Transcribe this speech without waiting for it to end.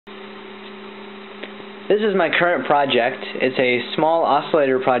This is my current project. It's a small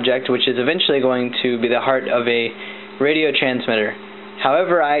oscillator project which is eventually going to be the heart of a radio transmitter.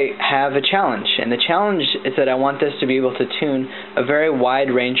 However, I have a challenge, and the challenge is that I want this to be able to tune a very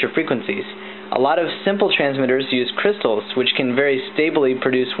wide range of frequencies. A lot of simple transmitters use crystals, which can very stably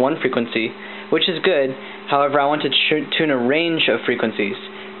produce one frequency, which is good. However, I want to tune a range of frequencies.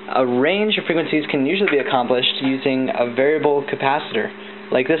 A range of frequencies can usually be accomplished using a variable capacitor,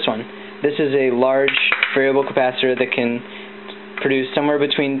 like this one. This is a large variable capacitor that can produce somewhere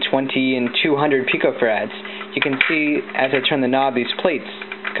between 20 and 200 picofarads. You can see as I turn the knob, these plates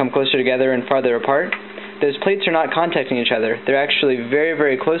come closer together and farther apart. Those plates are not contacting each other. They're actually very,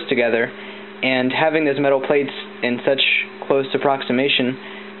 very close together, and having those metal plates in such close approximation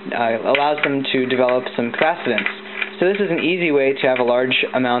allows them to develop some capacitance. So this is an easy way to have a large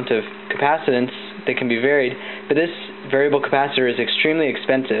amount of capacitance that can be varied, but this variable capacitor is extremely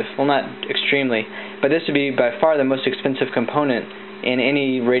expensive. Well, not extremely, but this would be by far the most expensive component in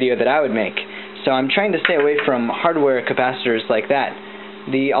any radio that I would make. So I'm trying to stay away from hardware capacitors like that.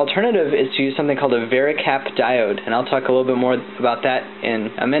 The alternative is to use something called a varicap diode, and I'll talk a little bit more about that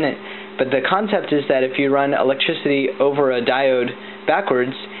in a minute. But the concept is that if you run electricity over a diode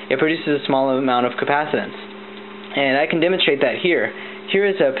backwards, it produces a small amount of capacitance. And I can demonstrate that here. Here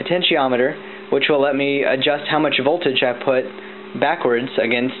is a potentiometer, which will let me adjust how much voltage I put backwards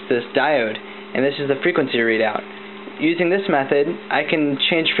against this diode. And this is the frequency readout. Using this method, I can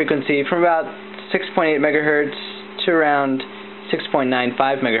change frequency from about 6.8 megahertz to around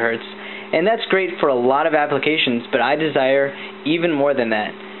 6.95 megahertz. And that's great for a lot of applications, but I desire even more than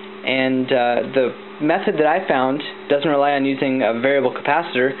that. And the method that I found doesn't rely on using a variable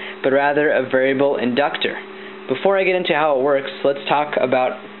capacitor, but rather a variable inductor. Before I get into how it works, let's talk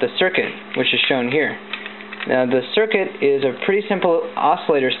about the circuit, which is shown here. Now, the circuit is a pretty simple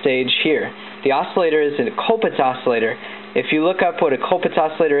oscillator stage here. The oscillator is a Colpitts oscillator. If you look up what a Colpitts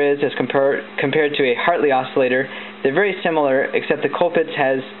oscillator is as compared to a Hartley oscillator, they're very similar, except the Colpitts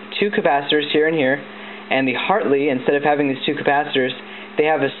has two capacitors here and here, and the Hartley, instead of having these two capacitors, they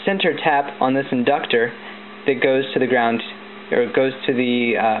have a center tap on this inductor that goes to the ground, or goes to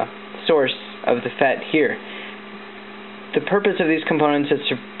the source of the FET here. The purpose of these components is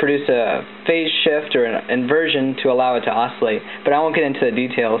to produce a phase shift or an inversion to allow it to oscillate, but I won't get into the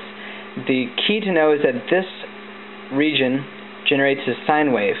details. The key to know is that this region generates a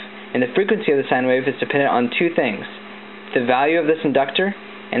sine wave, and the frequency of the sine wave is dependent on two things: the value of this inductor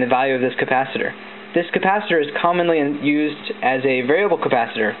and the value of this capacitor. This capacitor is commonly used as a variable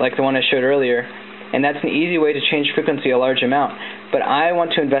capacitor, like the one I showed earlier, and that's an easy way to change frequency a large amount, but I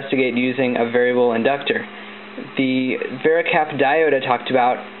want to investigate using a variable inductor. The varicap diode I talked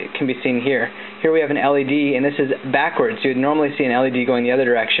about, it can be seen here. Here we have an LED, and this is backwards. You would normally see an LED going the other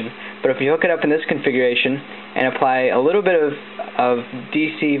direction. But if you hook it up in this configuration and apply a little bit of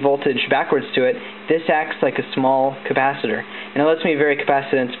DC voltage backwards to it, this acts like a small capacitor. And it lets me vary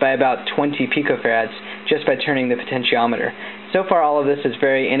capacitance by about 20 picofarads just by turning the potentiometer. So far, all of this is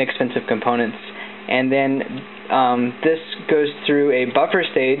very inexpensive components. And then this goes through a buffer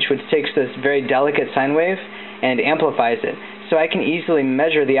stage, which takes this very delicate sine wave and amplifies it. So I can easily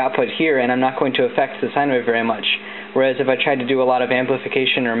measure the output here, and I'm not going to affect the sine wave very much. Whereas if I tried to do a lot of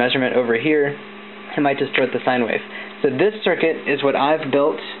amplification or measurement over here, it might distort the sine wave. So this circuit is what I've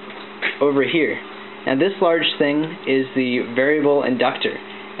built over here. Now this large thing is the variable inductor,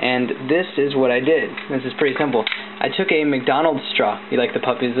 and this is what I did. This is pretty simple. I took a McDonald's straw. You like the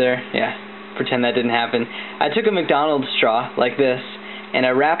puppies there? Yeah. Pretend that didn't happen. I took a McDonald's straw like this, and I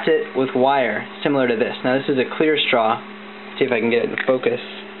wrapped it with wire similar to this. Now this is a clear straw. Let's see if I can get it in focus.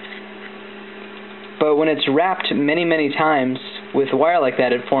 But when it's wrapped many, many times with wire like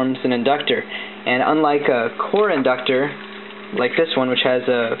that, it forms an inductor. And unlike a core inductor, like this one, which has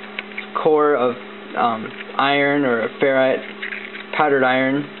a core of iron or a ferrite, powdered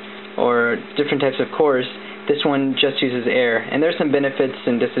iron, or different types of cores, this one just uses air, and there's some benefits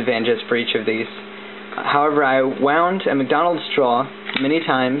and disadvantages for each of these. However, I wound a McDonald's straw many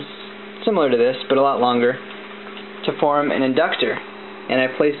times, similar to this, but a lot longer, to form an inductor. And I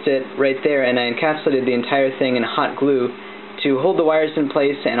placed it right there, and I encapsulated the entire thing in hot glue to hold the wires in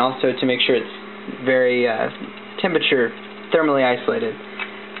place and also to make sure it's very temperature thermally isolated.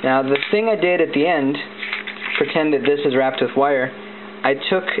 Now, the thing I did at the end, pretend that this is wrapped with wire, I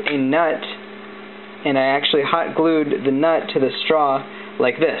took a nut and I actually hot glued the nut to the straw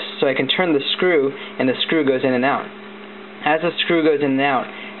like this, so I can turn the screw, and the screw goes in and out. As the screw goes in and out,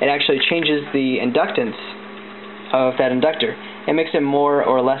 it actually changes the inductance of that inductor. It makes it more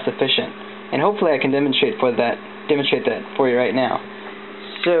or less efficient, and hopefully I can demonstrate that for you right now.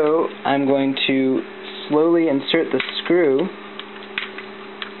 So I'm going to slowly insert the screw.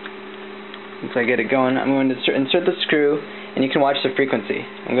 Once I get it going, I'm going to insert the screw, and you can watch the frequency.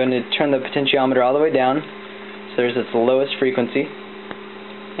 I'm going to turn the potentiometer all the way down, so there's its lowest frequency.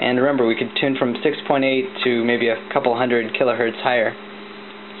 And remember, we could tune from 6.8 to maybe a couple hundred kilohertz higher.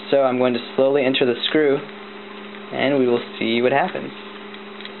 So I'm going to slowly enter the screw, and we will see what happens.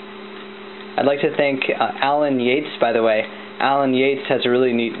 I'd like to thank Alan Yates, by the way. Alan Yates has a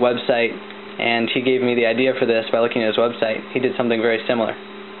really neat website, and he gave me the idea for this by looking at his website. He did something very similar.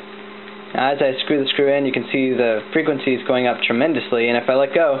 Now, as I screw the screw in, you can see the frequency is going up tremendously, and if I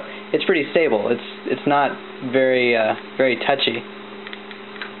let go, it's pretty stable. It's not very touchy.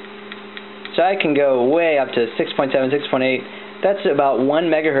 So I can go way up to 6.7, 6.8. That's about 1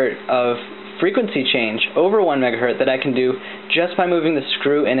 megahertz of frequency change, over 1 megahertz, that I can do just by moving the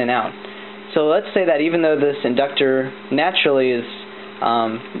screw in and out. So let's say that even though this inductor naturally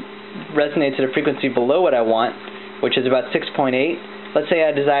resonates at a frequency below what I want, which is about 6.8, let's say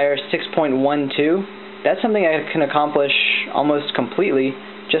I desire 6.12, that's something I can accomplish almost completely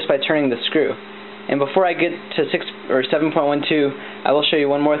just by turning the screw. And before I get to 7.12, I will show you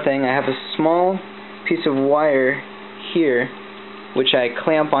one more thing. I have a small piece of wire here which I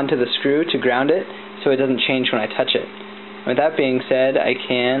clamp onto the screw to ground it so it doesn't change when I touch it. With that being said, I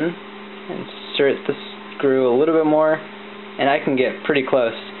can insert the screw a little bit more, and I can get pretty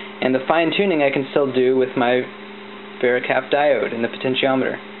close. And the fine tuning I can still do with my varicap diode in the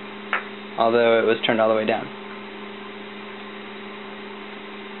potentiometer, although it was turned all the way down.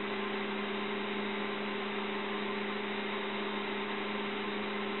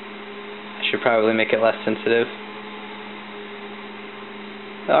 I should probably make it less sensitive.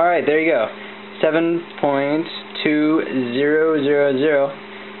 Alright, there you go. 7.2000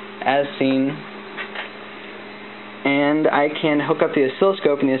 as seen. And I can hook up the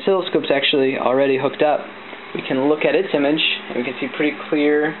oscilloscope, and the oscilloscope's actually already hooked up. We can look at its image, and we can see pretty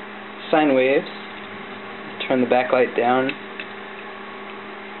clear sine waves. Turn the backlight down.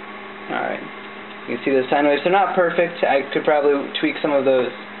 Alright. You can see the sine waves. They're not perfect. I could probably tweak some of those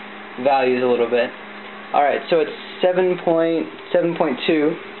values a little bit. Alright, so it's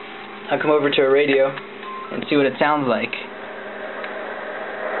 7.2. I'll come over to a radio and see what it sounds like.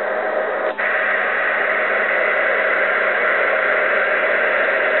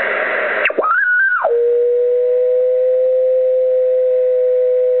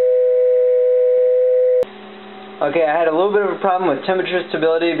 Okay, I had a little bit of a problem with temperature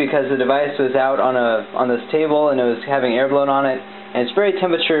stability because the device was out on this table and it was having air blown on it, and it's very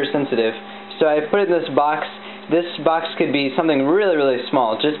temperature sensitive. So I put it in this box. This box could be something really, really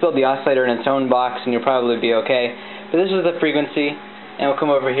small. Just build the oscillator in its own box and you'll probably be okay. But this is the frequency, and we'll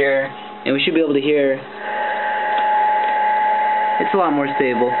come over here and we should be able to hear it's a lot more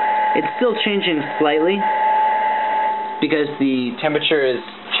stable. It's still changing slightly because the temperature is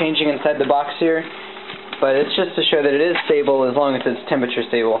changing inside the box here. But it's just to show that it is stable as long as it's temperature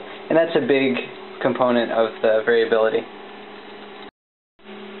stable. And that's a big component of the variability.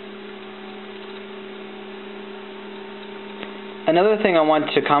 Another thing I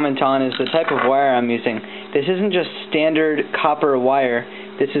want to comment on is the type of wire I'm using. This isn't just standard copper wire.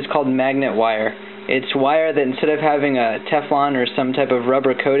 This is called magnet wire. It's wire that instead of having a Teflon or some type of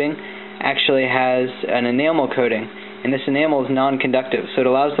rubber coating, actually has an enamel coating. And this enamel is non-conductive, so it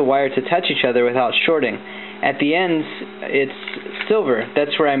allows the wire to touch each other without shorting. At the ends, it's silver.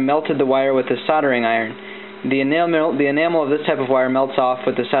 That's where I melted the wire with the soldering iron. The enamel of this type of wire melts off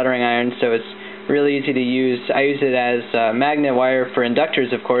with the soldering iron, so it's really easy to use. I use it as magnet wire for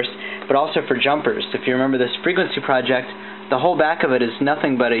inductors, of course, but also for jumpers. If you remember this frequency project, the whole back of it is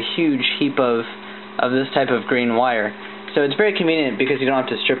nothing but a huge heap of this type of green wire. So it's very convenient because you don't have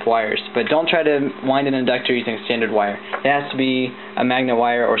to strip wires. But don't try to wind an inductor using standard wire. It has to be a magnet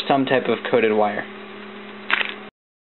wire or some type of coated wire.